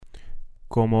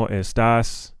¿Cómo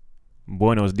estás?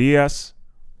 Buenos días,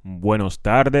 buenos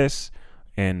tardes,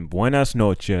 and buenas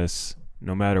noches.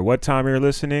 No matter what time you're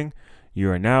listening, you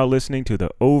are now listening to the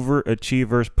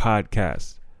Overachievers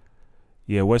podcast.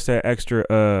 Yeah, what's that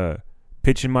extra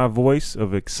pitch in my voice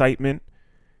of excitement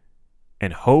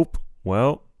and hope?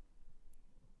 Well,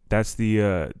 that's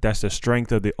the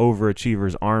strength of the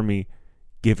Overachievers Army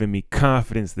giving me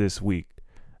confidence this week.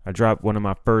 I dropped one of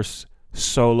my first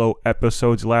solo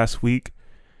episodes last week,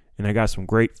 and I got some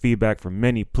great feedback from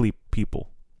many people.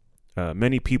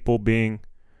 Many people being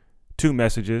two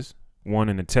messages, one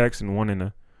in a text and one in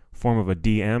a form of a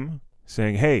DM,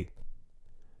 saying, hey,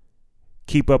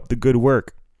 keep up the good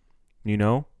work. You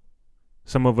know,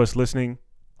 some of us listening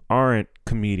aren't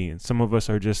comedians. Some of us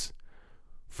are just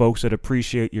folks that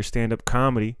appreciate your stand-up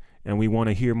comedy, and we want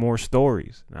to hear more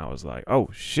stories. And I was like, oh,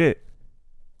 shit.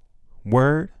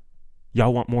 Word?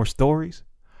 Y'all want more stories?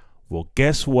 Well,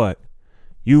 guess what?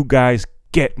 You guys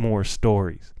get more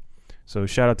stories. So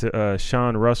shout out to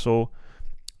Sean Russell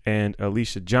and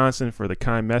Alicia Johnson for the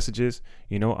kind messages.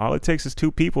 You know, all it takes is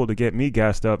two people to get me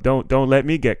gassed up. Don't let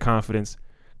me get confidence,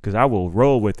 because I will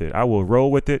roll with it. I will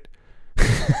roll with it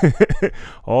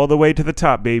all the way to the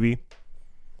top, baby.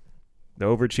 The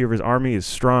Overachievers Army is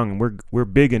strong, and we're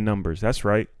big in numbers. That's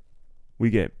right. We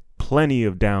get plenty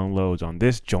of downloads on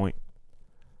this joint.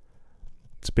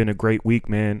 It's been a great week,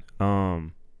 man.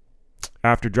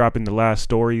 After dropping the last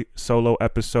story solo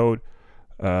episode,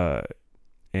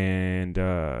 and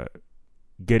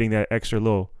getting that extra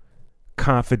little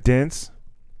confidence,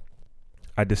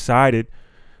 I decided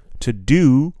to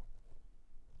do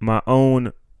my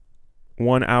own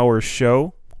 1 hour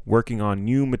show working on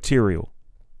new material.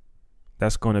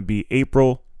 That's going to be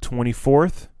April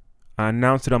 24th. I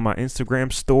announced it on my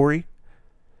Instagram story,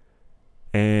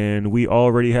 and we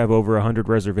already have over 100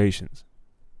 reservations.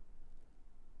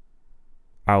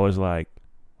 I was like,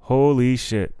 holy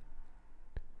shit.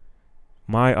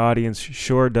 My audience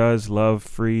sure does love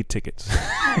free tickets.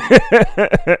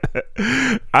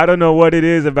 I don't know what it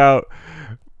is about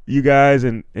you guys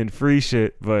and free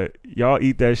shit, but y'all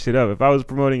eat that shit up. If I was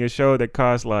promoting a show that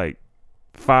costs like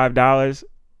 $5,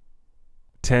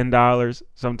 $10,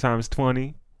 sometimes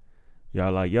 $20,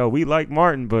 y'all like, yo, we like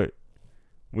Martin, but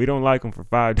we don't like him for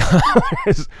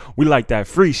 $5. We like that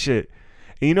free shit.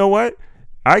 And you know what?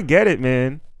 I get it,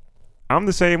 man. I'm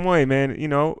the same way, man. You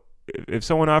know, if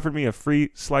someone offered me a free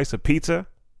slice of pizza,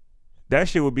 that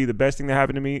shit would be the best thing that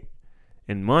happened to me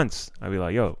in months. I'd be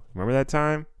like, yo, remember that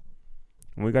time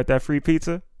when we got that free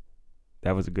pizza?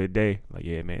 That was a good day. Like,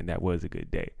 yeah, man, that was a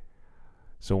good day.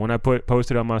 So when I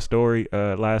posted on my story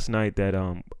last night that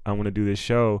I want to do this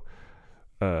show,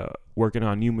 working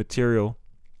on new material,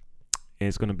 and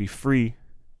it's going to be free.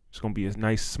 It's going to be a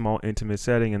nice, small, intimate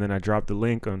setting. And then I dropped the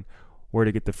link on where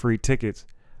to get the free tickets.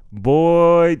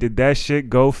 Boy, did that shit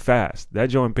go fast. That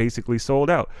joint basically sold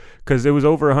out because there was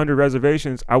over 100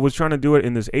 reservations. I was trying to do it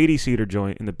in this 80-seater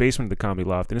joint in the basement of the Comedy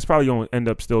Loft, and it's probably going to end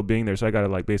up still being there, so I got to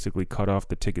like basically cut off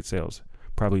the ticket sales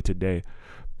probably today.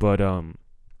 But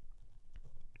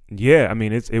yeah, I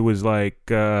mean, it was like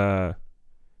y'all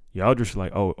just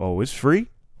like, oh, it's free?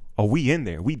 Oh, we in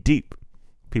there. We deep.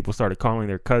 People started calling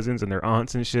their cousins and their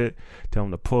aunts and shit, tell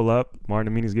them to pull up. Martin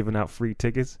Amini's giving out free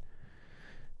tickets.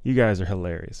 You guys are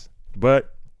hilarious.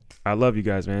 But I love you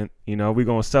guys, man. You know, we're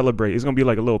going to celebrate. It's going to be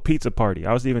like a little pizza party.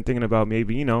 I was even thinking about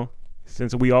maybe, you know,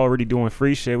 since we already doing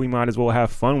free shit, we might as well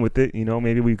have fun with it. You know,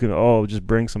 maybe we could all just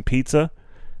bring some pizza,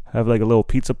 have like a little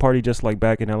pizza party just like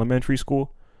back in elementary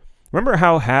school. Remember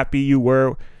how happy you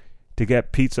were to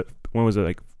get pizza? When was it,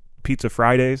 like Pizza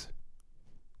Fridays?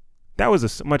 That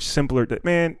was a much simpler,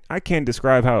 man, I can't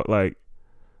describe how, like,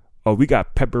 oh, we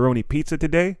got pepperoni pizza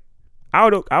today. I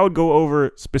would go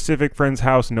over specific friend's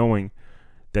house knowing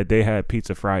that they had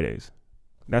Pizza Fridays.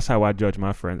 That's how I judge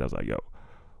my friends. I was like, yo,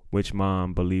 which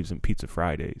mom believes in Pizza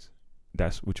Fridays?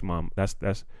 That's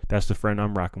the friend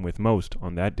I'm rocking with most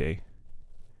on that day.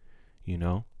 You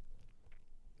know?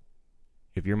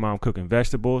 If your mom cooking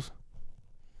vegetables,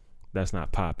 that's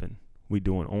not popping. We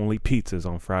doing only pizzas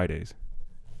on Fridays.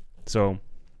 So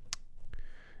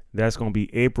that's going to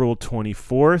be April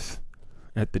 24th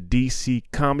at the DC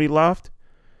Comedy Loft.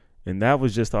 And that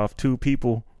was just off two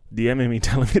people DMing me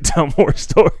telling me to tell more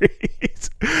stories.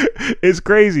 It's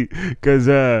crazy because,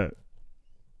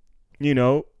 you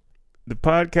know, the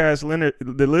podcast,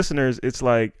 the listeners, it's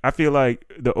like, I feel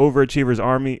like the Overachievers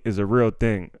Army is a real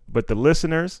thing. But the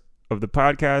listeners of the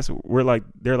podcast,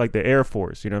 they're like the Air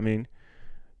Force, you know what I mean?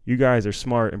 You guys are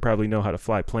smart and probably know how to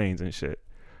fly planes and shit.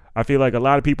 I feel like a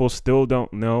lot of people still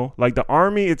don't know. Like the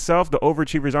Army itself, the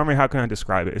Overachievers Army, how can I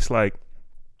describe it? It's like,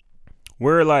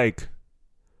 we're like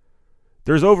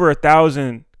there's over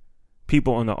 1,000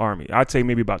 people in the Army. I'd say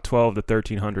maybe about 12 to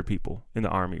 1,300 people in the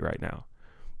Army right now.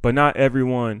 But not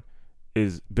everyone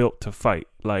is built to fight.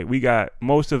 Like, we got,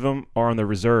 most of them are on the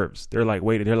reserves. They're like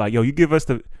waiting. They're like, yo, you give us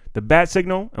the bat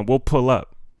signal and we'll pull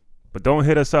up. But don't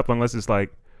hit us up unless it's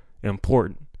like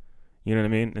important. You know what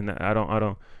I mean? And I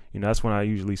don't, that's when I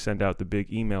usually send out the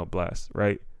big email blast,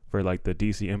 right? For like the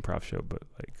DC improv show. But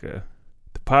like the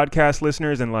podcast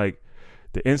listeners and like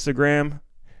the Instagram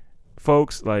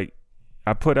folks, like,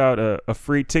 I put out a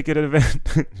free ticket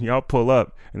event. Y'all pull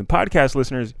up. And the podcast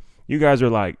listeners, you guys are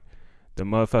like the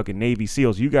motherfucking Navy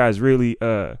SEALs. You guys really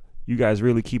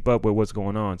keep up with what's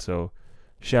going on. So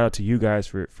shout out to you guys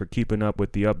for keeping up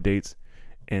with the updates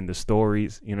and the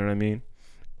stories. You know what I mean?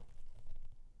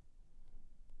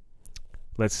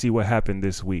 Let's see what happened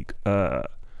this week.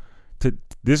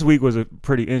 This week was a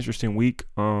pretty interesting week.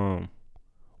 One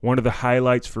of the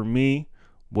highlights for me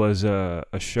was a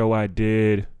show I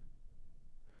did.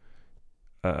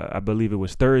 I believe it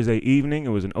was Thursday evening. It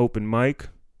was an open mic.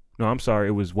 No, I'm sorry.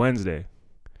 It was Wednesday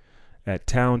at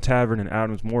Town Tavern in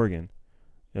Adams Morgan.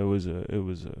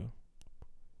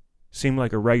 Seemed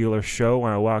like a regular show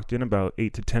when I walked in, about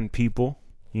 8 to 10 people,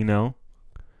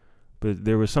 but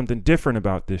there was something different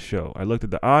about this show. I looked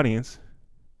at the audience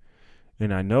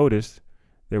and I noticed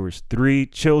there was 3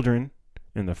 children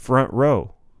in the front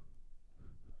row.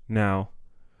 Now,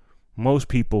 most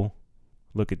people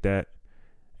look at that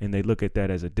and they look at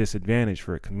that as a disadvantage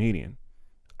for a comedian.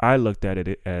 I looked at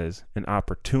it as an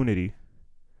opportunity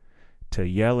to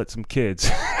yell at some kids.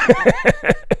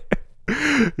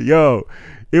 Yo,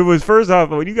 it was, first off,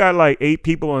 when you got like 8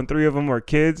 people and 3 of them are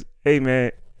kids, hey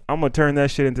man, I'm going to turn that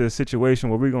shit into a situation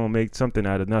where we're going to make something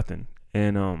out of nothing.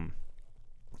 And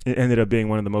it ended up being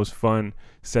one of the most fun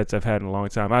sets I've had in a long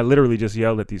time. I literally just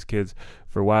yelled at these kids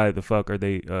for why the fuck are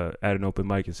they at an open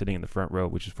mic and sitting in the front row,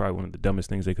 which is probably one of the dumbest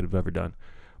things they could have ever done.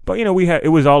 But,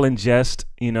 it was all in jest,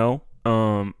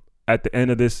 At the end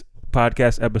of this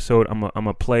podcast episode, I'm going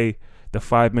to play the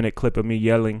 5-minute clip of me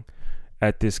yelling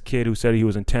at this kid who said he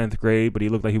was in 10th grade, but he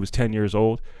looked like he was 10 years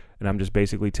old. And I'm just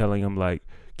basically telling him, like,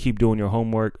 keep doing your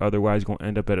homework. Otherwise, you're going to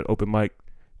end up at an open mic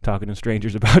talking to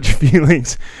strangers about your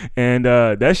feelings. And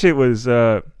that shit was,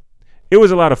 it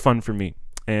was a lot of fun for me.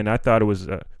 And I thought it was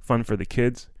fun for the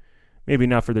kids. Maybe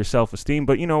not for their self-esteem,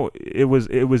 but, it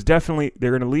was definitely,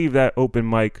 they're going to leave that open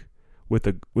mic with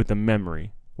a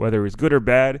memory. Whether it's good or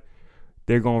bad,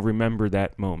 they're going to remember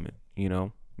that moment,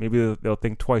 Maybe they'll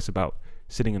think twice about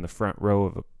sitting in the front row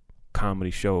of a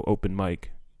comedy show, open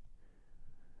mic.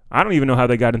 I don't even know how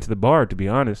they got into the bar, to be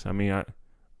honest. I mean,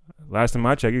 last time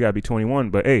I checked, you got to be 21.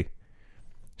 But, hey,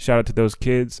 shout out to those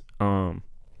kids. I'll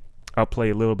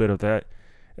play a little bit of that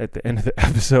at the end of the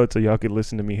episode so y'all can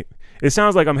listen to me. It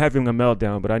sounds like I'm having a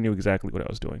meltdown, but I knew exactly what I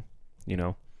was doing,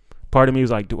 Part of me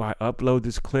was like, do I upload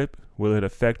this clip? Will it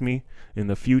affect me in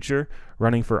the future?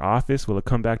 Running for office? Will it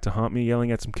come back to haunt me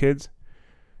yelling at some kids?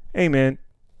 Hey, man,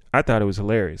 I thought it was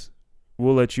hilarious.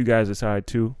 We'll let you guys decide,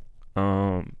 too.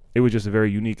 It was just a very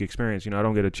unique experience. I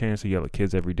don't get a chance to yell at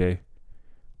kids every day.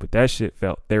 But that shit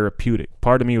felt therapeutic.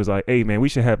 Part of me was like, hey, man, we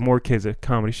should have more kids at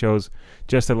comedy shows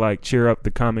just to, like, cheer up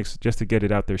the comics, just to get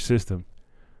it out their system.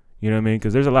 You know what I mean?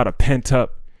 Because there's a lot of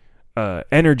pent-up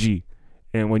energy.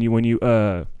 And when you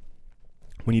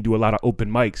do a lot of open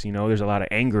mics, there's a lot of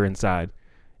anger inside.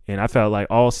 And I felt like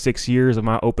all 6 years of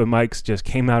my open mics just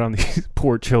came out on these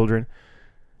poor children.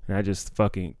 And I just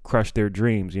fucking crushed their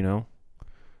dreams,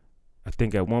 I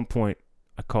think at one point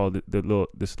I called it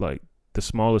the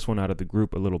smallest one out of the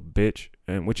group a little bitch.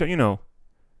 And which,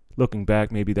 looking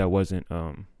back, maybe that wasn't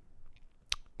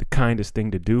the kindest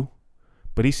thing to do.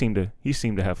 But he seemed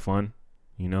to have fun,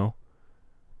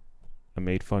 I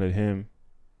made fun of him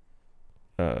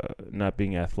not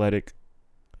being athletic.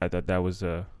 I thought that was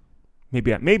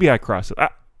maybe I crossed it.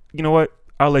 You know what?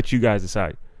 I'll let you guys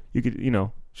decide. You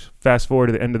could, fast forward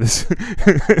to the end of this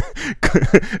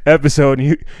episode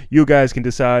and you guys can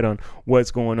decide on what's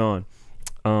going on.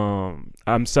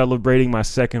 I'm celebrating my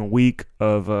second week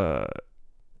of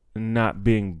not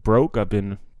being broke. I've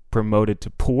been promoted to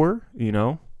poor,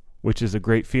 which is a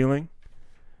great feeling.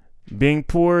 Being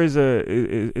poor is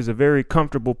a very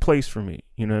comfortable place for me,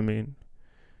 you know what I mean?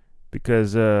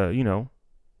 Because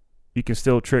you can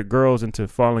still trick girls into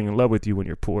falling in love with you when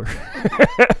you're poor.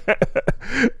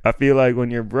 I feel like when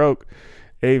you're broke,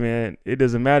 hey man, it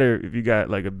doesn't matter if you got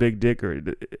like a big dick or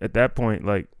at that point,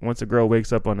 like once a girl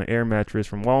wakes up on an air mattress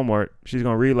from Walmart, she's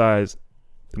going to realize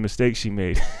the mistake she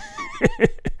made.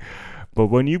 But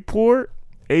when you poor,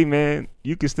 hey man,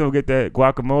 you can still get that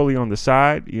guacamole on the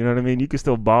side. You know what I mean? You can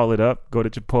still ball it up, go to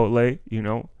Chipotle,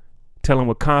 tell them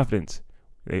with confidence.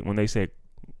 When they say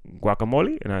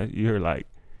guacamole, and you hear like,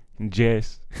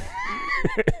 Jess,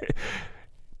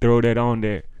 throw that on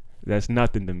there. That's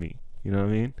nothing to me. You know what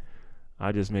I mean?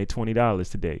 I just made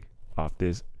 $20 today off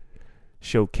this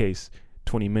showcase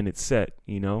 20-minute set.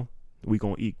 You know, we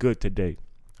gonna eat good today.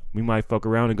 We might fuck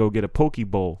around and go get a poke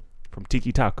bowl from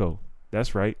Tiki Taco.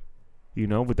 That's right. You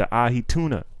know, with the ahi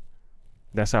tuna.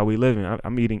 That's how we living.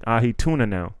 I'm eating ahi tuna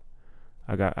now.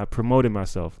 I promoted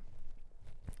myself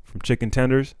from chicken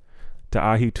tenders to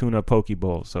ahi tuna poke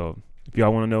bowl. So if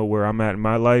y'all want to know where I'm at in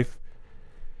my life,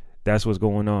 that's what's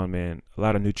going on, man. A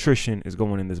lot of nutrition is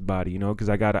going in this body, you know, because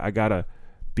I gotta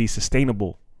be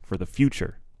sustainable for the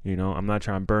future. You know, I'm not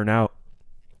trying to burn out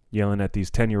yelling at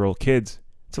these 10-year-old kids.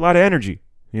 It's a lot of energy,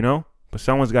 you know, but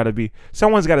someone's got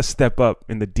to step up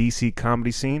in the DC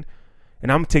comedy scene.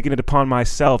 And I'm taking it upon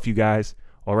myself, you guys.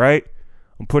 All right.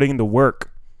 I'm putting in the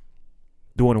work.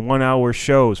 Doing 1-hour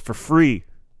shows for free.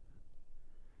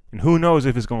 And who knows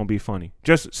if it's going to be funny.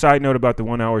 Just side note about the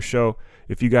 1-hour show.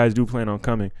 If you guys do plan on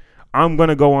coming, I'm going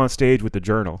to go on stage with the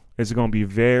journal. It's going to be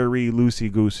very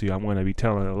loosey-goosey. I'm going to be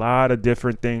telling a lot of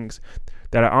different things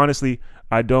that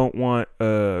I don't want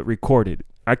recorded.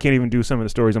 I can't even do some of the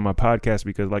stories on my podcast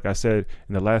because, like I said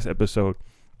in the last episode,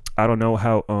 I don't know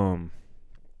how,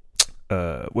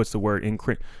 what's the word?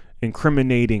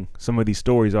 Incriminating some of these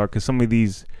stories are, because some of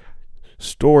these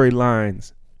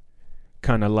storylines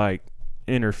kind of like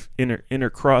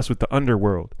intercross with the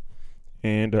underworld,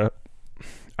 and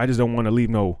I just don't want to leave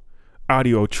no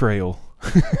audio trail.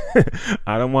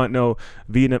 I don't want no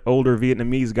older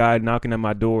Vietnamese guy knocking at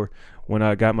my door when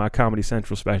I got my Comedy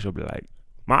Central special, be like,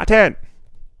 Martin,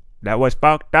 that was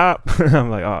fucked up. I'm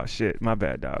like, oh shit, my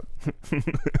bad, dog.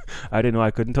 I didn't know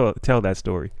I couldn't tell that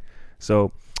story.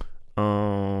 So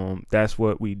that's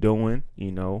what we doing,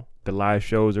 you know. The live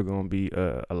shows are going to be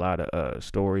a lot of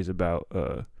stories about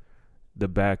the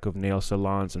back of nail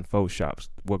salons and faux shops,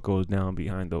 what goes down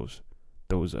behind those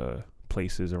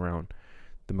places around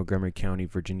the Montgomery County,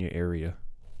 Virginia area.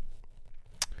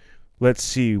 Let's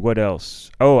see what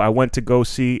else. Oh, I went to go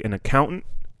see an accountant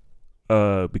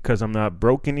because I'm not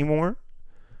broke anymore.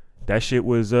 That shit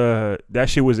was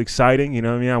exciting, you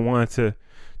know what I mean? I wanted to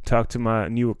talk to my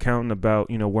new accountant about,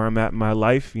 you know, where I'm at in my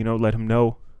life, you know, let him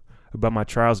know about my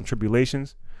trials and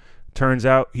tribulations. Turns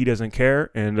out he doesn't care,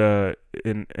 and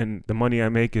the money I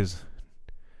make is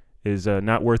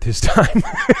not worth his time.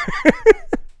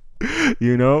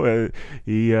 You know,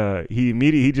 he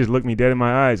immediately just looked me dead in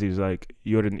my eyes. He's like,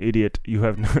 "You're an idiot.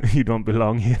 You don't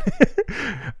belong here."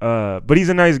 But he's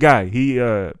a nice guy. He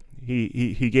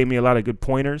gave me a lot of good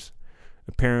pointers.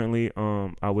 Apparently,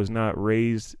 I was not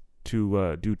raised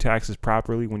to do taxes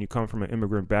properly. When you come from an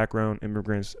immigrant background,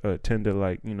 immigrants tend to,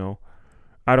 like, you know,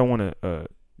 I don't want to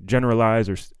generalize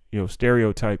or, you know,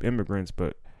 stereotype immigrants,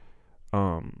 but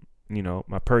you know,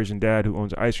 my Persian dad who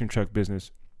owns an ice cream truck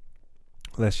business,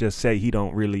 let's just say he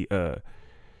don't really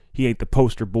he ain't the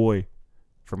poster boy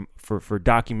for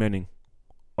documenting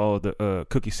all the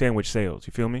cookie sandwich sales.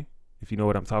 You feel me? If you know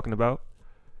what I'm talking about.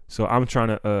 So I'm trying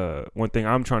to one thing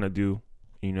I'm trying to do,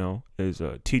 you know, is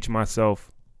teach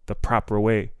myself the proper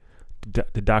way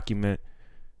to document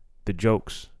the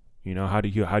jokes. You know, how do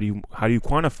you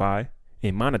quantify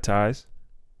and monetize,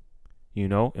 you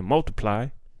know, and multiply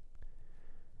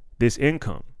this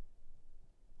income?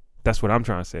 That's what I'm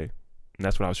trying to say. And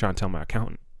that's what I was trying to tell my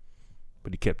accountant.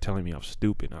 But he kept telling me I was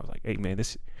stupid. And I was like, hey man,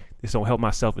 this don't help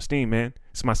my self-esteem, man.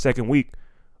 It's my second week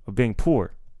of being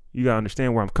poor. You gotta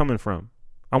understand where I'm coming from.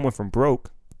 I went from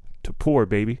broke to poor,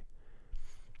 baby.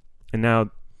 And now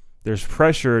there's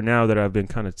pressure now that I've been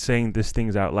kind of saying these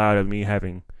things out loud of me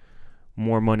having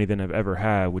more money than I've ever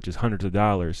had, which is hundreds of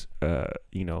dollars,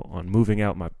 you know, on moving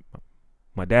out my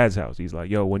dad's house. He's like,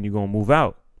 yo, when you gonna move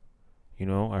out? You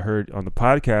know, I heard on the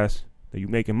podcast that you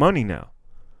making money now.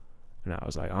 And I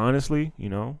was like, honestly, you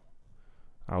know,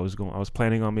 I was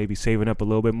planning on maybe saving up a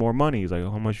little bit more money. He's like,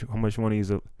 how much money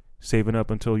is saving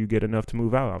up until you get enough to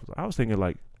move out? I was thinking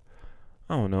like,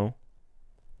 I don't know,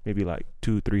 maybe like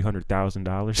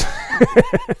 $200,000-$300,000.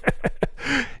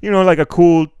 You know, like a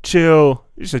cool, chill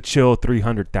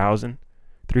 300,000,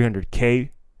 $300K.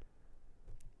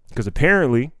 Because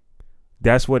apparently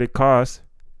that's what it costs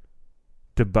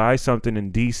to buy something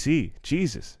in DC.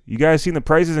 Jesus. You guys seen the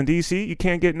prices in DC? You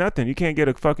can't get nothing. You can't get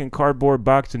a fucking cardboard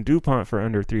box in DuPont for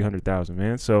under 300,000,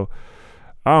 man. So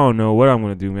I don't know what I'm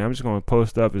going to do, man. I'm just going to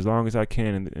post up as long as I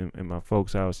can in my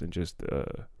folks' house and just,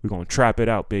 we're going to trap it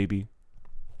out, baby.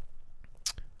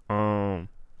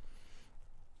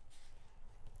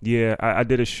 Yeah, I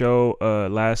did a show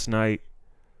last night.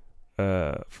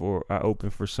 I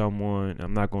opened for someone.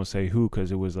 I'm not gonna say who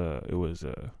because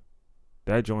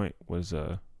that joint was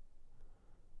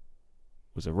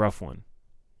was a rough one.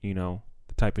 You know,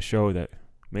 the type of show that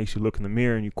makes you look in the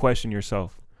mirror and you question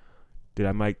yourself. Did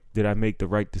I make the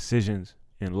right decisions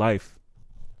in life?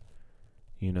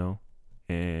 You know,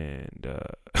 and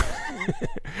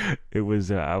it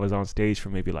was I was on stage for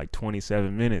maybe like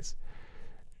 27 minutes,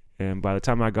 and by the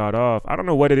time I got off, I don't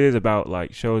know what it is about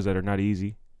like shows that are not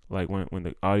easy, like when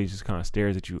the audience just kind of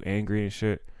stares at you angry and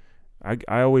shit.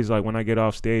 I always like when I get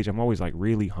off stage, I'm always like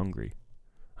really hungry.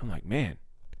 I'm like, man,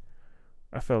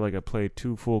 I felt like I played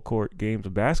 2 full court games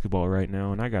of basketball right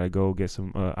now, and I gotta go get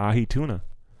some ahi tuna.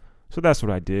 So that's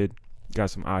what I did. Got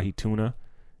some ahi tuna,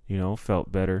 you know,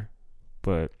 felt better.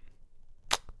 But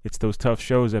it's those tough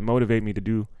shows that motivate me to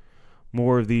do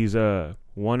more of these 1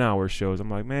 hour shows. I'm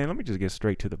like, man, let me just get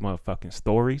straight to the motherfucking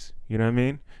stories. You know what I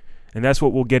mean? And that's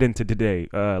what we'll get into today.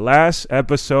 Last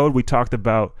episode, we talked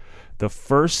about the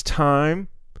first time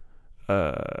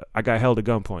I got held at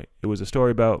gunpoint. It was a story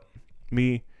about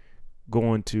me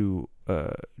going to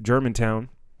Germantown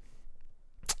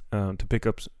to pick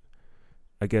up,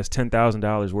 I guess,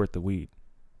 $10,000 worth of weed.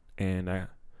 And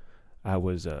I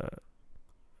was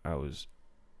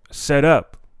set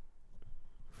up,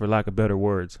 for lack of better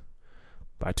words,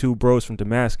 by 2 bros from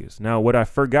Damascus. Now, what I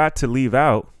forgot to leave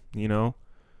out, you know,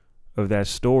 of that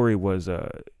story was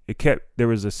there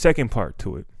was a second part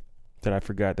to it that I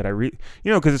forgot that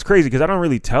you know, because it's crazy because I don't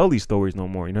really tell these stories no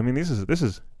more. You know what I mean? This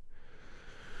is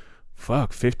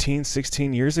 15,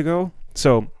 16 years ago.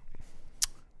 So,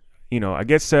 you know, I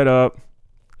get set up.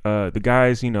 The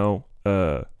guys, you know,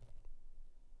 the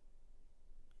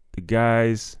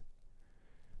guys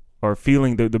are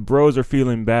feeling, the bros are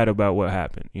feeling bad about what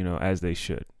happened, you know, as they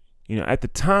should. You know, at the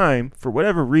time, for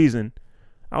whatever reason,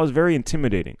 I was very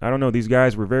intimidating. I don't know, these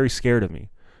guys were very scared of me.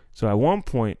 So at one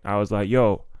point, I was like,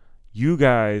 yo, you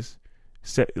guys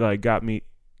got me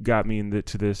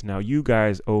into this. Now you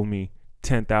guys owe me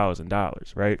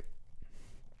 $10,000, right?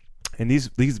 And these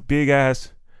big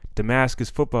ass Damascus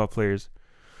football players,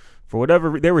 for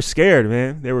whatever, they were scared,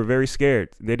 man. They were very scared.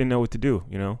 They didn't know what to do,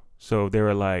 you know? So they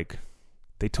were like,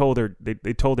 they told their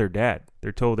dad.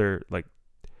 They told their, like,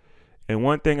 and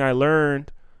one thing I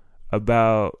learned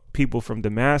about people from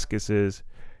Damascus is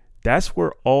that's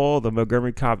where all the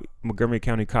Montgomery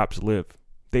County cops live.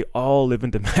 They all live in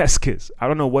Damascus. I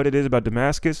don't know what it is about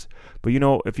Damascus, but you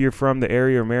know, if you're from the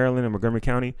area of Maryland and Montgomery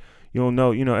County, you'll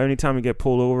know, you know, anytime you get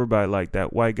pulled over by like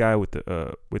that white guy with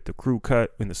the crew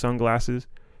cut and the sunglasses,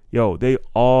 yo, they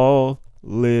all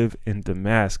live in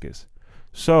Damascus.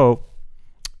 So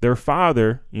their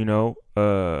father, you know,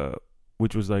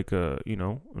 which was like you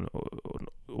know, an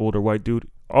older white dude,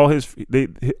 all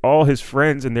his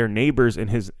friends and their neighbors in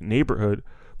his neighborhood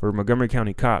were Montgomery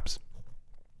County cops.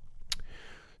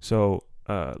 So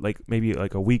like maybe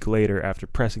like a week later, after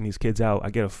pressing these kids out, I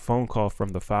get a phone call from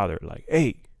the father, like,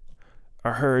 hey,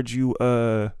 I heard you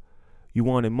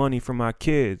wanted money from my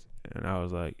kids. And I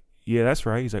was like, yeah, that's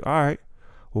right. He's like, all right,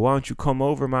 well, why don't you come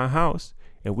over my house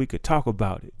and we could talk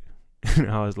about it?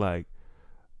 And I was like,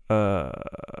 I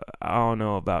don't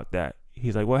know about that.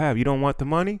 He's like, what have you don't want the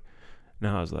money? And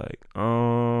I was like,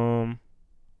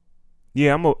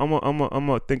 yeah, I'm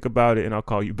gonna think about it and I'll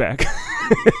call you back.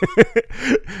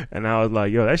 And I was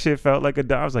like, yo, that shit felt like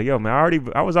I was like, yo,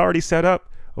 man, I was already set up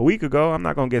a week ago. I'm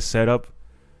not gonna get set up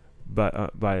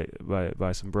by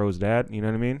some bro's dad. You know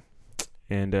what I mean?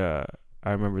 And I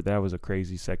remember that was a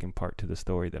crazy second part to the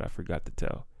story that I forgot to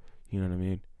tell. You know what I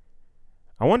mean?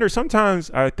 I wonder, sometimes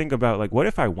I think about, like, what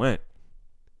if I went?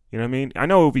 You know what I mean? I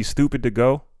know it would be stupid to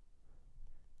go,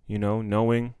 you know,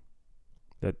 knowing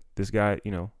that this guy,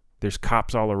 you know, there's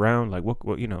cops all around. Like,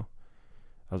 what, you know,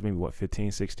 I was maybe,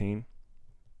 15, 16?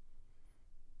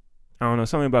 I don't know,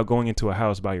 something about going into a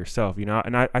house by yourself, you know?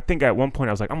 And I think at one point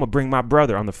I was like, I'm going to bring my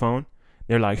brother on the phone.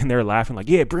 They're laughing, like,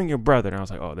 yeah, bring your brother. And I was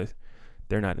like, oh,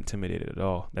 they're not intimidated at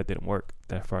all. That didn't work.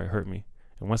 That probably hurt me.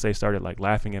 And once they started, like,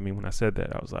 laughing at me when I said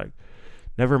that, I was like,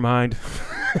 never mind.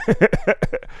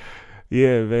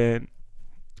 Yeah, man.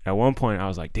 At one point, I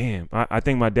was like, damn. I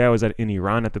think my dad was in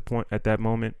Iran at that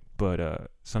moment. But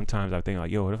sometimes I think,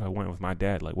 like, yo, what if I went with my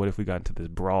dad? Like, what if we got into this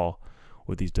brawl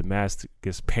with these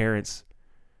Damascus parents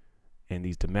and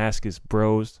these Damascus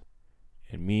bros,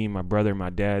 and me, my brother, and my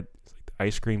dad, it's like the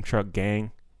ice cream truck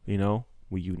gang, you know?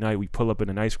 We unite. We pull up in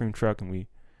an ice cream truck, and we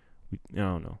I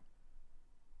don't know.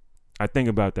 I think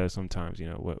about that sometimes, you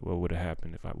know, what would have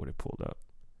happened if I would have pulled up?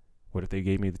 What if they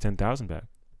gave me the 10,000 back?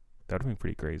 That would have been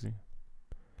pretty crazy.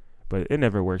 But it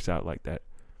never works out like that.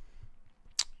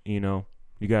 You know,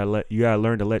 you gotta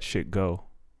learn to let shit go,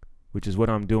 which is what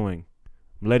I'm doing.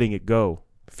 I'm letting it go.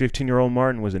 15-year-old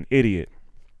Martin was an idiot.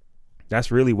 That's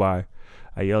really why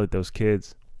I yelled at those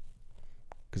kids.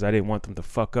 because I didn't want them to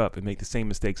fuck up and make the same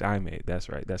mistakes I made. That's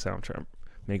right. That's how I'm trying to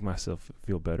make myself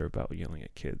feel better about yelling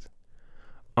at kids.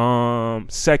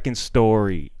 Second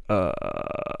story.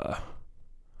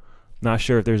 Not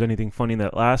sure if there's anything funny in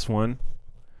that last one,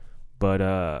 but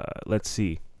let's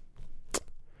see.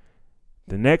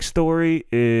 The next story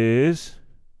is,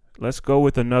 let's go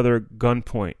with another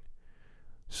gunpoint.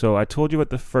 So I told you what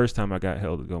the first time I got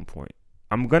held at gunpoint.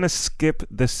 I'm going to skip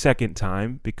the second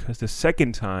time because the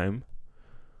second time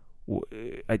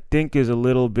I think is a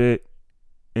little bit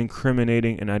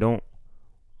incriminating, and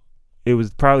it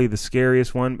was probably the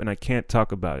scariest one, and I can't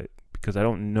talk about it because I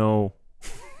don't know.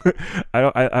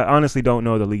 I honestly don't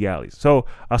know the legalities. So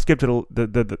I'll skip to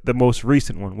the most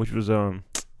recent one, which was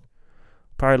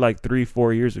probably like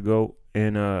 3-4 years ago,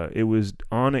 and it was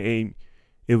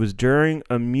during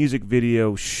a music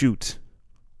video shoot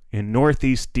in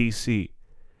Northeast DC.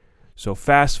 So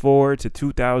fast forward to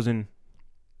 2000,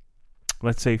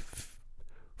 let's say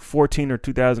 14 or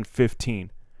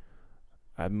 2015.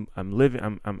 I'm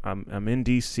in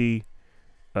DC,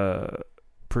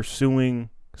 pursuing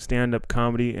stand-up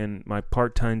comedy, and my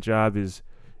part-time job is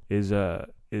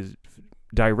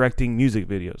directing music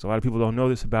videos. A lot of people don't know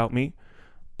this about me,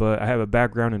 but I have a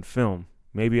background in film.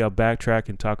 Maybe I'll backtrack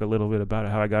and talk a little bit about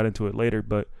how I got into it later,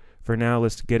 but for now,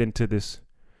 let's get into this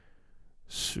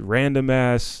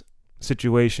random-ass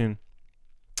situation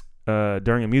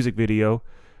during a music video.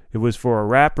 It was for a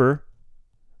rapper,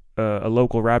 a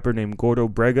local rapper named Gordo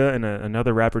Brega, and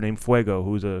another rapper named Fuego,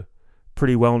 who's a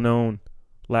pretty well-known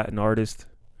Latin artist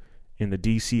in the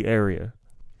DC area,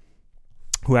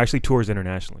 who actually tours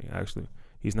internationally. Actually,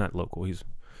 he's not local.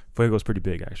 Fuego's pretty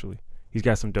big, actually. He's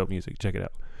got some dope music. Check it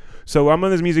out. So I'm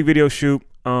on this music video shoot,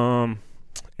 and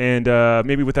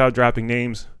maybe without dropping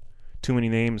names, too many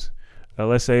names,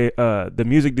 let's say the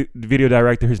music video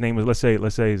director, his name was, let's say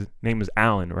his name was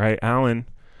Alan, right? Alan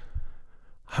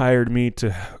hired me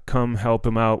to come help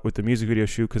him out with the music video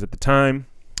shoot because at the time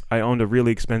I owned a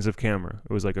really expensive camera.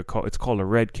 It was like it's called a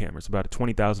Red camera. It's about a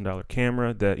 $20,000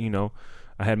 camera that,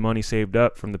 I had money saved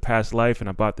up from the past life, and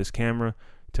I bought this camera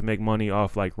to make money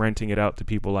off like renting it out to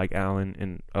people like Alan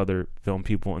and other film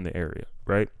people in the area,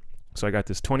 right? So I got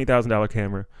this $20,000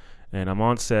 camera, and I'm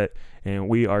on set, and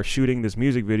we are shooting this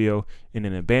music video in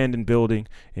an abandoned building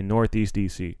in Northeast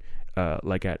DC,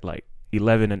 like at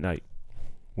 11 at night,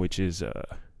 which is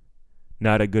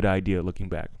not a good idea looking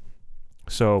back.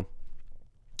 So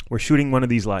we're shooting one of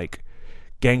these like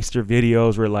gangster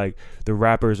videos where like the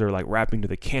rappers are like rapping to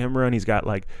the camera, and he's got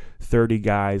like 30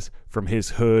 guys from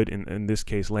his hood, in this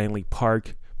case Langley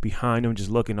Park, behind him just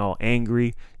looking all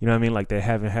angry, you know what I mean, like they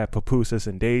haven't had pupusas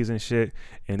in days and shit,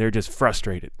 and they're just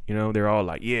frustrated, they're all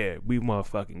like, yeah, we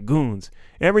motherfucking goons.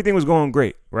 Everything was going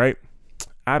great, right?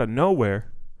 Out of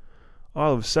nowhere,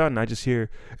 all of a sudden I just hear,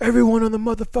 everyone on the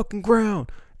motherfucking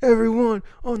ground, everyone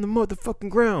on the motherfucking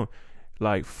ground.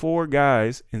 Like 4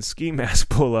 guys in ski masks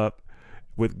pull up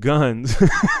with guns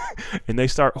and they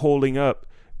start holding up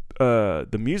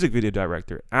the music video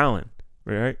director, Alan,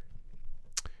 right?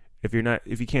 If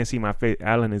you can't see my face,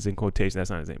 Alan is in quotation, that's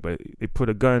not his name, but they put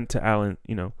a gun to Alan,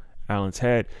 Alan's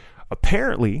head.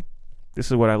 Apparently,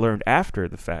 this is what I learned after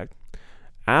the fact,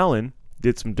 Alan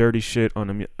did some dirty shit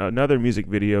on another music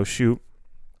video shoot.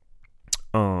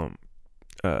 Apparently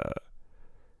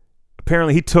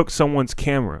he took someone's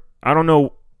camera. I don't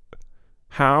know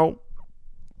how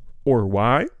or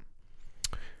why,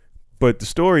 but the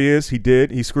story is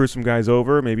he screwed some guys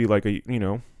over maybe like a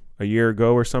year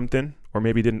ago or something, or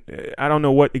maybe didn't. I don't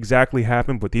know what exactly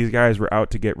happened, but these guys were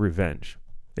out to get revenge.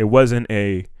 It wasn't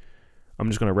I'm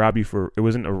just going to rob you for, it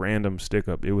wasn't a random stick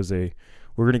up. It was we're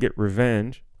going to get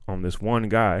revenge on this one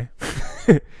guy.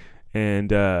 And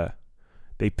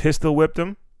they pistol whipped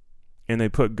him, and they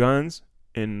put guns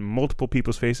in multiple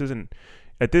people's faces. And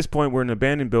at this point, we're in an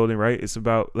abandoned building, right? It's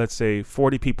about, let's say,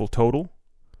 40 people total.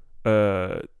 2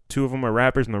 of them are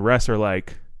rappers, and the rest are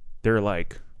they're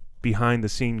behind the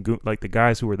scene, like the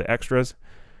guys who were the extras,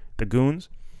 the goons.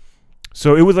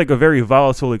 So it was like a very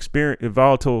volatile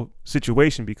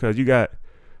situation, because you got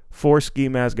 4 ski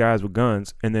mask guys with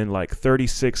guns, and then like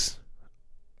 36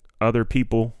 other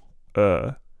people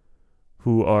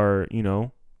who are,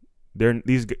 they're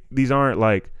these aren't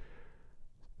like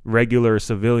regular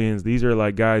civilians. These are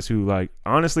like guys who, like,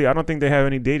 honestly, I don't think they have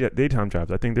any daytime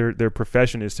jobs. I think their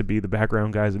profession is to be the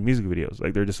background guys in music videos.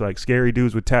 Like, they're just like scary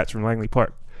dudes with tats from Langley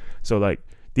Park. So like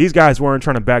these guys weren't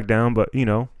trying to back down, but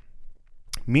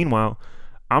meanwhile,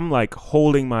 I'm like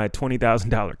holding my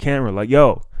 $20,000 camera, like,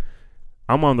 yo,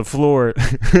 I'm on the floor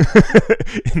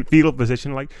in fetal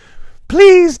position, like,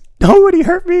 please, nobody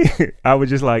hurt me. I was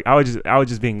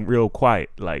just being real quiet.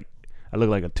 Like, I look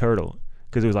like a turtle.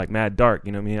 because it was like mad dark.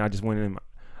 You know what I mean? I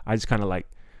just kind of like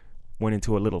went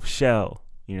into a little shell,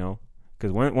 you know,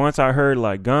 because once I heard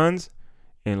like guns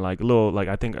and like little, like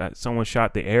I think someone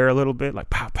shot the air a little bit, like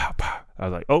pow, pow, pow. I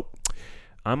was like, oh,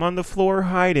 I'm on the floor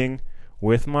hiding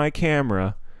with my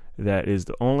camera. That is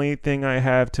the only thing I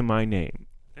have to my name.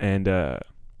 And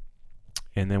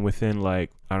then within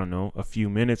like, I don't know, a few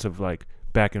minutes of like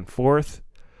back and forth,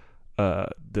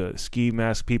 the ski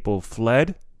mask people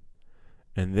fled.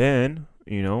 And then,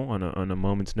 you know, on a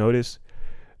moment's notice,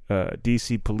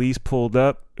 DC police pulled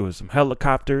up. It was some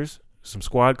helicopters, some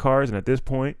squad cars, and at this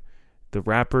point, the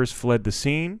rappers fled the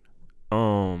scene.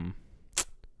 All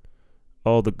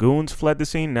the goons fled the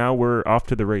scene. Now we're off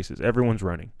to the races. Everyone's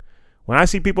running. When I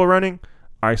see people running,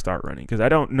 I start running because I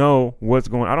don't know what's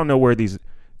going on. I don't know where these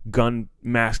gun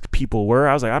masked people were.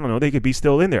 I was like, I don't know. They could be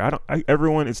still in there.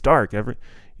 Everyone, it's dark.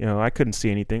 I couldn't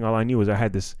see anything. All I knew was I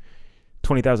had this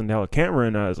 $20,000 camera,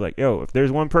 and I was like, yo, if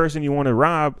there's one person you want to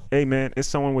rob, hey man, it's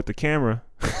someone with the camera.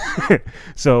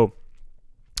 So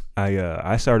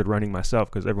I started running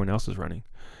myself because everyone else was running,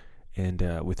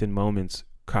 and within moments,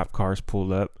 cop cars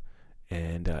pulled up,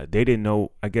 and they didn't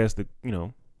know. I guess to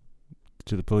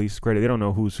the police credit, they don't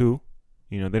know who's who.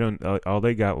 You know, they don't. All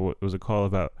they got was a call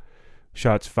about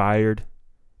shots fired,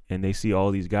 and they see all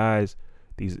these guys,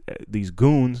 these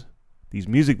goons, these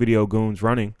music video goons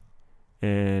running.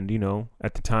 And, you know,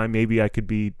 at the time, maybe I could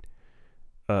be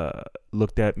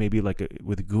looked at maybe like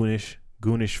with a goonish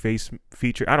face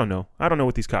feature. I don't know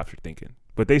what these cops are thinking.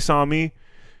 But they saw me.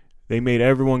 They made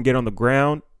everyone get on the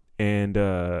ground, and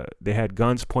they had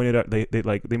guns pointed up.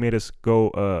 They made us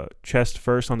go chest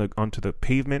first onto the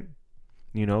pavement,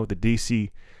 you know, the DC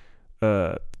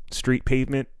street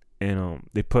pavement, and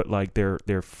they put like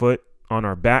their foot on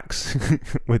our backs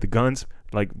with the guns,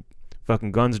 like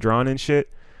fucking guns drawn and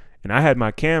shit. And I had my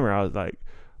camera. I was like,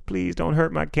 please don't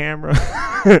hurt my camera.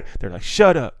 They're like,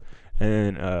 shut up.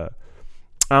 And I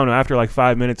don't know, after like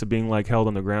 5 minutes of being like held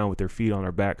on the ground with their feet on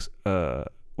our backs,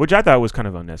 which I thought was kind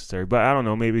of unnecessary, but I don't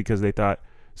know, maybe because they thought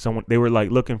they were like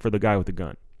looking for the guy with the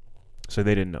gun. So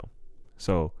they didn't know.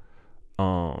 So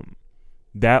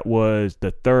that was the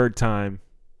third time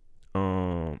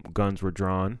guns were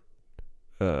drawn.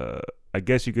 I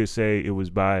guess you could say it was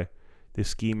by the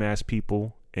ski mask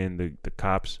people and the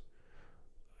cops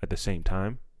at the same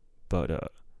time, but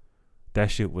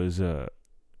that shit was I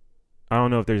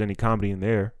don't know if there's any comedy in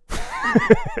there.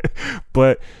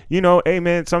 But you know, hey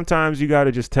man, sometimes you got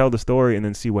to just tell the story and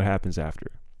then see what happens after.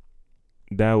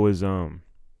 That was I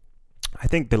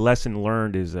think the lesson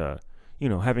learned is you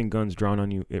know, having guns drawn on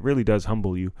you, it really does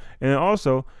humble you. And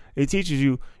also it teaches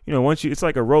you, you know, it's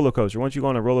like a roller coaster. Once you go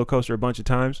on a roller coaster a bunch of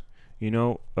times, you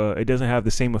know, it doesn't have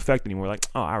the same effect anymore. Like,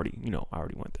 oh, I already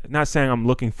went that. Not saying I'm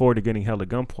looking forward to getting held at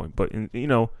gunpoint, but you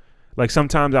know, like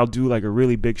sometimes I'll do like a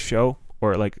really big show,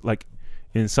 or like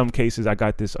in some cases I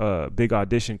got this big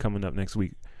audition coming up next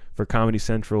week for Comedy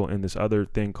Central and this other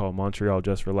thing called Montreal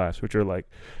Just for Laughs, which are like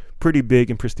pretty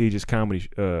big and prestigious comedy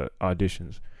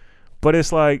auditions. But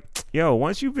it's like, yo,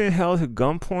 once you've been held at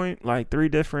gunpoint like 3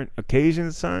 different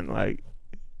occasions, son, like,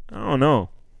 I don't know.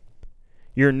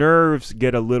 Your nerves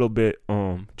get a little bit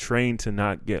trained to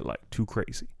not get like too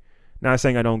crazy. Not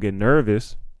saying I don't get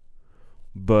nervous,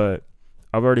 but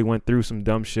I've already went through some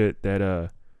dumb shit that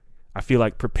I feel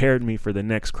like prepared me for the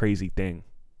next crazy thing.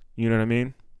 You know what I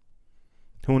mean?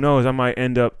 Who knows? I might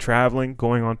end up traveling,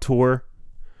 going on tour,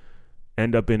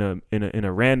 end up in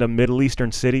a random Middle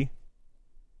Eastern city.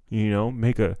 You know,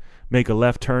 make a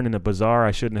left turn in a bazaar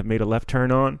I shouldn't have made a left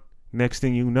turn on. Next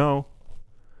thing you know,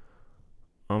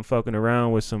 I'm fucking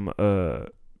around with some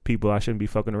people I shouldn't be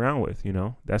fucking around with, you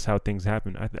know? That's how things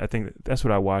happen. I think that's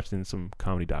what I watched in some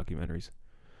comedy documentaries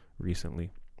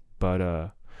recently.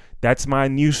 But that's my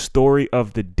news story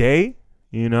of the day,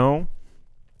 you know?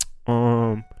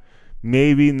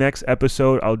 Maybe next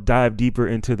episode I'll dive deeper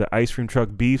into the ice cream truck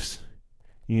beefs,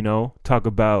 you know? Talk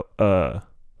about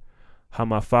how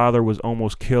my father was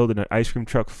almost killed in an ice cream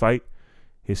truck fight.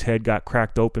 His head got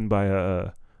cracked open by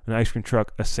an ice cream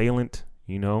truck assailant.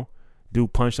 You know,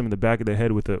 dude punched him in the back of the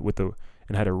head with and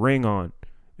had a ring on,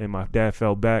 and my dad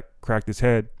fell back, cracked his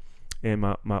head, and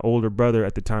my older brother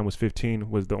at the time was 15,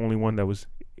 was the only one that was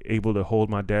able to hold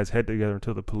my dad's head together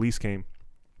until the police came,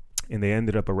 and they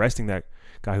ended up arresting that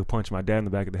guy who punched my dad in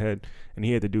the back of the head, and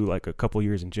he had to do like a couple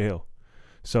years in jail.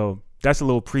 So that's a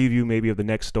little preview maybe of the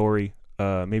next story.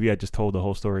 Maybe I just told the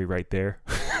whole story right there.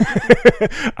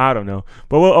 I don't know,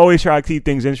 but we'll always try to keep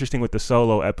things interesting with the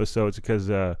solo episodes because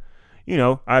you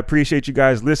know, I appreciate you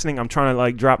guys listening. I'm trying to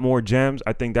like drop more gems.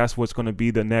 I think that's what's going to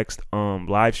be the next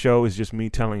live show, is just me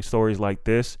telling stories like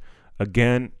this.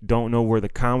 Again, don't know where the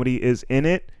comedy is in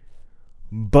it,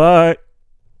 But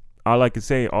all I can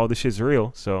say, all this shit's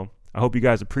real. So I hope you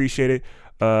guys appreciate it.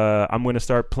 I'm gonna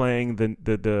start playing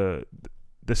the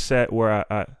set where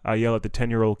I yell at the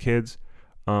 10-year-old kids.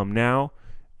 Now,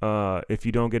 if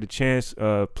you don't get a chance,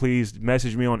 please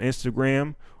message me on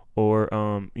Instagram or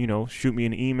shoot me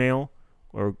an email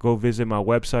or go visit my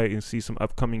website and see some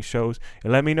upcoming shows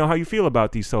and let me know how you feel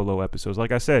about these solo episodes.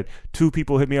 Like I said, 2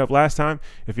 people hit me up last time.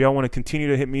 If y'all want to continue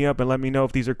to hit me up and let me know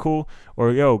if these are cool,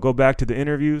 or go back to the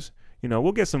interviews.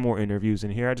 We'll get some more interviews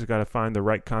in here. I just got to find the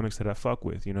right comics that I fuck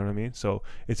with. You know what I mean? So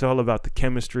it's all about the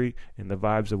chemistry and the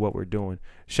vibes of what we're doing.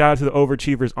 Shout out to the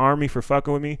Overachievers Army for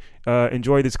fucking with me.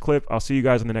 Enjoy this clip. I'll see you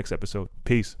guys in the next episode.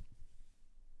 Peace.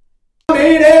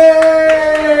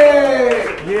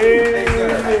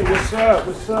 Yeah,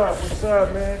 what's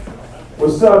up, man?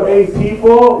 What's up, 8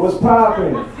 people? What's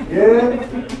poppin'? Yeah?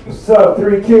 What's up,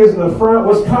 3 kids in the front?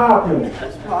 What's poppin'?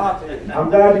 I'm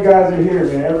glad you guys are here,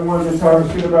 man. Everyone's been talking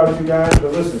shit about you guys,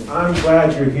 but listen, I'm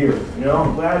glad you're here.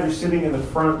 I'm glad you're sitting in the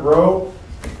front row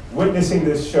witnessing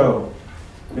this show.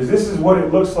 Because this is what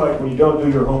it looks like when you don't do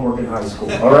your homework in high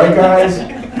school. All right, guys?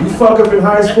 You fuck up in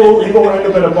high school, you're going to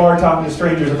end up at a bar talking to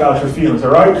strangers about your feelings,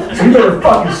 all right? So you better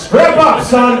fucking strap up,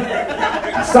 son.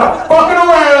 Stop fucking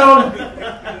around.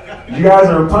 You guys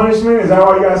are a punishment? Is that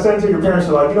why you got sent to? Your parents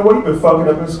are like, you know what? You've been fucking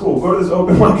up in school. Go to this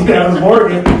open mic in Adams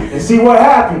Morgan and see what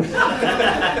happens.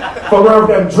 Fuck around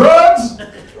with them drugs.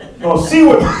 Gonna see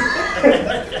what...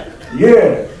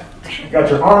 Yeah. Got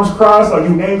your arms crossed like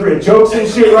you angry at jokes and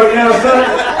shit right now, son.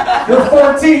 You're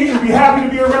 14. You should be happy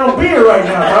to be around beer right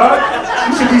now, dog.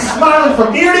 You should be smiling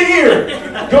from ear to ear.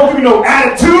 Don't give me no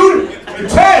attitude. You're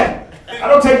 10. I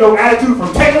don't take no attitude from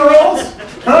 10-year-olds.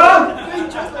 Huh?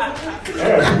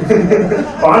 Yeah.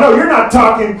 Well, I know you're not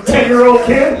talking 10-year-old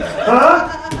kid. Huh?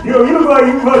 You look like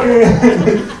you fucking...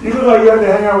 you look like you have to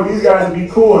hang out with these guys and be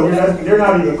cool, and they're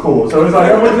not even cool. So it's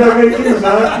like, how much does that make you,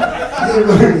 son?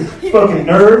 Fucking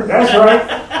nerd. That's right.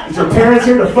 Is your parents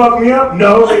here to fuck me up?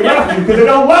 No, they left you because they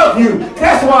don't love you.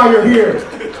 That's why you're here.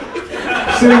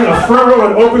 Sitting in the front row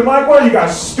at open mic. What, you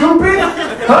guys stupid?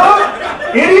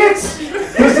 Huh? Idiots?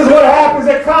 This is what happens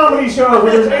at comedy shows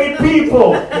where there's 8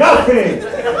 people. Nothing.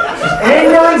 Just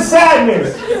anger and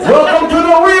sadness. Welcome to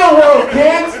the real world,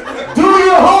 kids. Do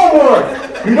your homework.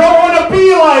 You don't want to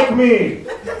be like me.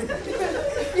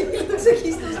 It looks like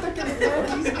he's still stuck in his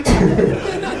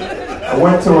 90s. I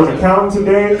went to an accountant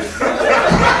today.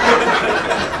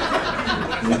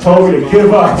 He told me to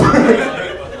give up.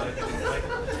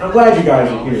 I'm glad you guys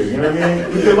are here, you know what I mean?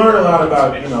 We can learn a lot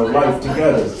about, life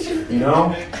together,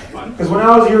 Because when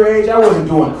I was your age, I wasn't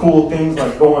doing cool things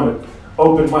like going to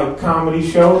open mic comedy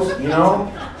shows,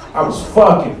 I was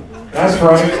fucking. That's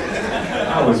right.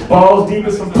 I was balls deep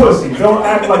in some pussy. Don't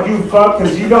act like you fuck,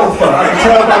 because you don't fuck. I can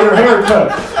tell by your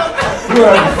haircut. You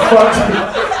haven't fucked.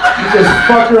 You just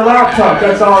fuck your laptop.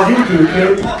 That's all you do,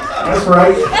 kid. That's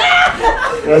right.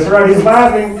 That's right. He's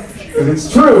laughing because it's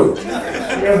true.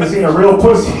 He hasn't seen a real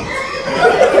pussy.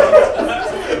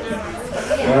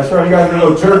 That's right. You guys are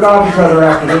going to jerk off each other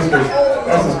after this because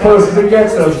that's as close as it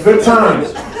gets to good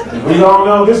times. And we all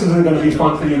know this isn't going to be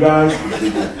fun for you guys.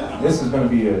 This is going to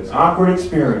be an awkward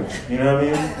experience. You know what I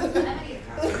mean?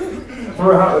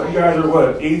 You guys are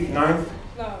what, 8th, 9th?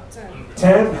 No, 10.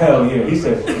 10? Hell yeah. He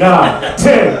said, nah,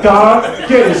 10, dog.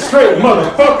 Get it straight,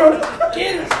 motherfucker.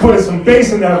 Putting some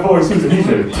bass in that voice. He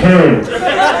said, 10.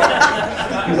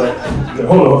 He's like,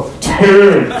 hold on,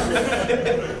 10.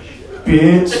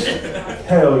 Bitch.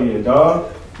 Hell yeah,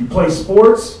 dog. You play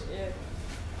sports?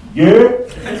 Yeah.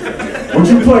 What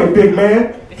you play, big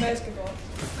man? Basketball.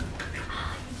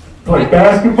 Play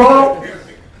basketball?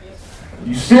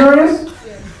 You serious?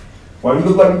 Why you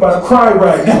look like you about to cry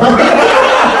right now?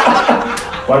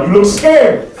 Why you look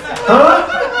scared? Huh?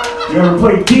 You ever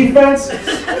play defense?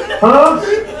 Huh?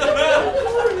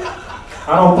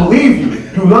 I don't believe you.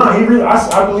 You lying.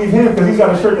 I believe him because he's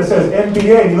got a shirt that says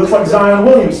NBA. He looks like Zion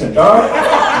Williamson, dog.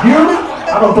 You?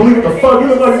 I don't believe it. The fuck? You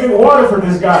look like you get water for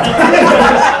this guy.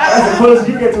 That's as close as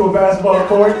you get to a basketball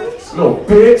court. Little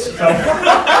bitch.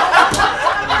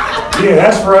 Yeah,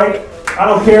 that's right. I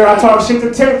don't care. I talk shit to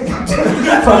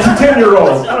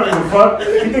 10-year-olds. I don't give a fuck.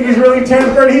 You think he's really in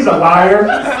 10th grade? He's a liar.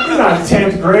 He's not in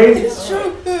 10th grade. It's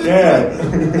true. Yeah.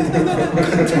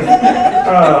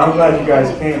 I'm glad you guys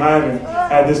came. I haven't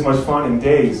had this much fun in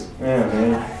days. Yeah,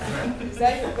 man. Is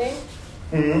that your thing?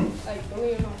 Like,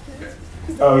 believe in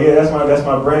Oh yeah, that's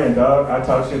my brand, dog. I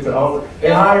talk shit to all.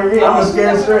 They hire me. I'm a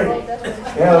scared straight.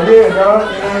 Hell yeah,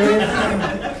 dog. You know what I mean?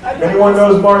 If anyone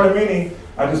knows Martin Amini,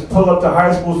 I I just pull up to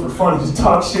high schools for fun and just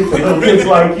talk shit to little kids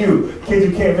like you. Kids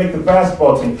who can't make the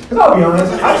basketball team. Because I'll be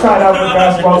honest, I tried out for the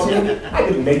basketball team. I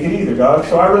didn't make it either, dog.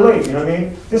 So I relate, you know what I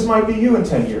mean? This might be you in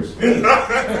 10 years.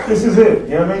 This is it.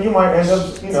 You know what I mean? You might end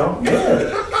up,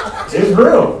 yeah. It's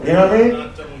real. You know what I mean?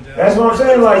 That's what I'm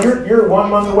saying. Like, you're 1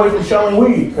 month away from selling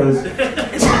weed. Because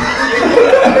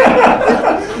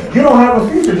you don't have a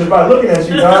future just by looking at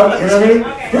you, dog. You know what I mean?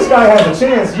 This guy has a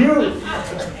chance.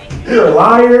 You're a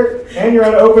liar. And you're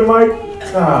at an open mic?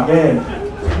 Ah, man.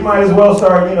 You might as well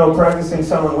start, practicing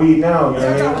selling weed now, you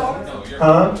know what I mean?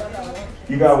 Huh?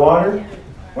 You got water?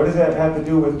 What does that have to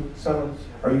do with selling?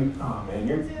 Are you, oh man,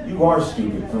 you are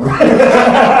stupid.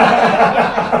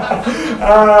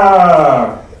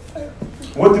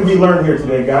 What did we learn here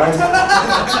today, guys?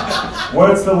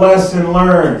 What's the lesson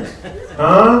learned?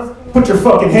 Huh? Put your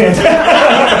fucking hands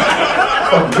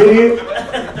fucking idiot.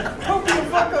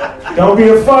 Don't be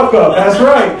a fuck up. That's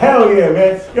right. Hell yeah,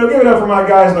 man. Yo, give it up for my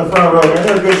guys in the front row, man.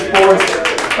 They're good sports.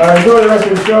 Enjoy the rest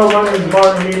of the show. My name is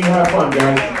Martin Meeting. Have fun,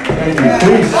 guys. Thank you.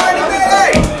 Peace.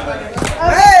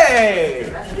 Hey!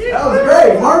 That was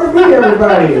great. Martin Meeting,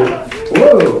 everybody.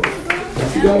 Whoa.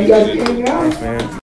 You guys getting out? Man.